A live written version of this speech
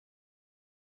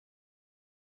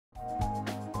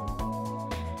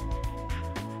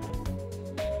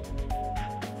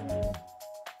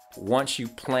once you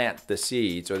plant the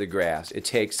seeds or the grass, it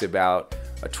takes about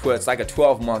it's like a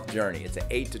 12-month journey. It's an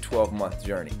 8 to 12-month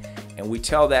journey. And we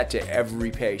tell that to every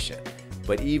patient.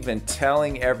 But even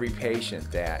telling every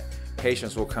patient that,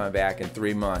 patients will come back in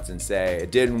 3 months and say, it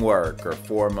didn't work, or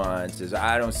 4 months, is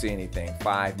I don't see anything,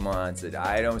 5 months,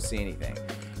 I don't see anything.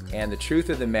 And the truth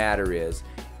of the matter is,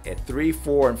 at 3,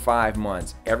 4, and 5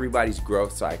 months, everybody's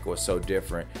growth cycle is so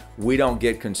different. We don't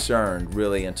get concerned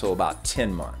really until about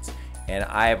 10 months. And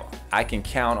I can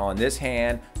count on this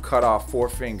hand, cut off 4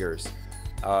 fingers,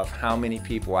 of how many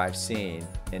people I've seen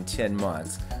in 10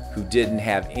 months who didn't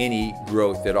have any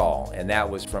growth at all. And that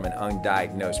was from an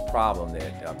undiagnosed problem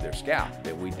of their scalp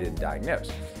that we didn't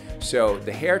diagnose. So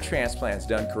the hair transplants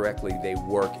done correctly, they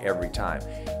work every time.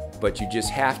 But you just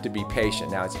have to be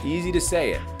patient. Now, it's easy to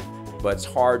say it, but it's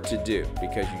hard to do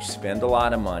because you spend a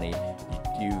lot of money.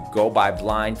 You go by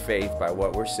blind faith by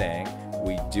what we're saying.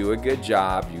 We do a good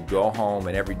job. You go home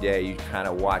and every day you kind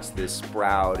of watch this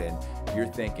sprout and you're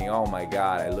thinking, oh my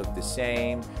God, I look the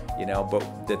same, you know. But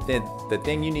the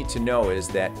thing you need to know is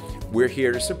that we're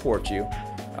here to support you.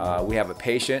 We have a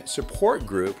patient support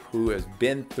group who has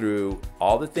been through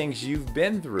all the things you've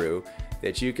been through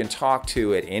that you can talk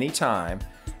to at any time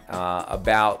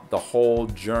about the whole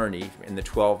journey in the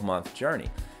 12-month journey.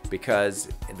 Because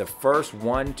the first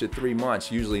 1 to 3 months,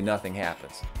 usually nothing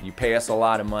happens. You pay us a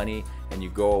lot of money and you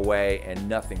go away and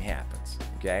nothing happens,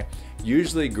 okay?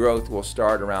 Usually growth will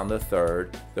start around the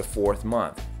 3rd, the 4th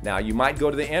month. Now you might go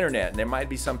to the internet and there might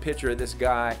be some picture of this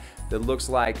guy that looks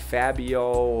like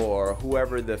Fabio or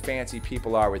whoever the fancy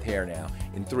people are with hair now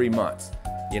in 3 months.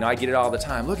 You know, I get it all the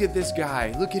time. Look at this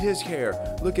guy, look at his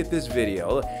hair, look at this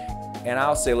video. And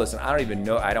I'll say, listen, I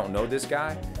don't know this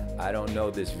guy. I don't know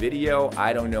this video,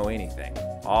 I don't know anything.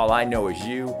 All I know is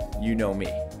you know me,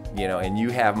 you know, and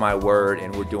you have my word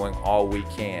and we're doing all we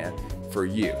can for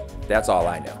you. That's all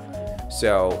I know.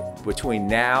 So between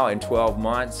now and 12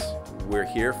 months, we're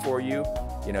here for you.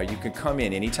 You know, you can come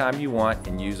in anytime you want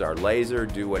and use our laser,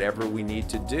 do whatever we need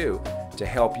to do to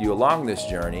help you along this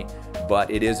journey,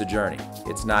 but it is a journey.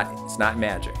 It's not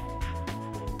magic.